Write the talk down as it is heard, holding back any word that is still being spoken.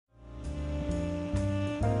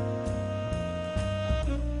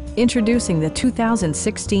Introducing the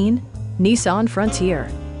 2016 Nissan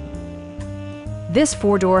Frontier. This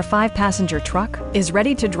four-door, five-passenger truck is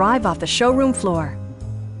ready to drive off the showroom floor.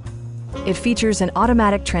 It features an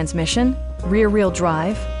automatic transmission, rear-wheel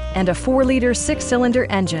drive, and a 4-liter six-cylinder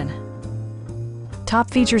engine.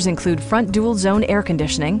 Top features include front dual-zone air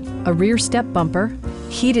conditioning, a rear step bumper,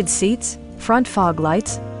 heated seats, front fog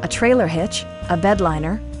lights, a trailer hitch, a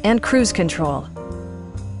bedliner, and cruise control.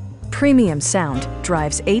 Premium sound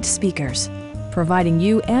drives 8 speakers, providing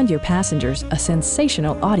you and your passengers a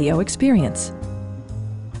sensational audio experience.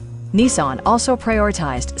 Nissan also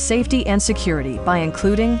prioritized safety and security by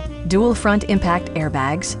including dual front impact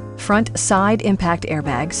airbags, front side impact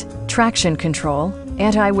airbags, traction control,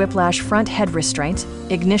 anti-whiplash front head restraints,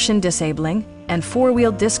 ignition disabling, and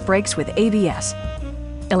 4-wheel disc brakes with ABS.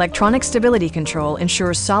 Electronic stability control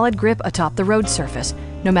ensures solid grip atop the road surface,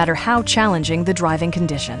 no matter how challenging the driving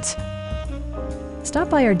conditions. Stop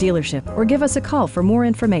by our dealership or give us a call for more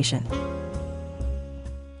information.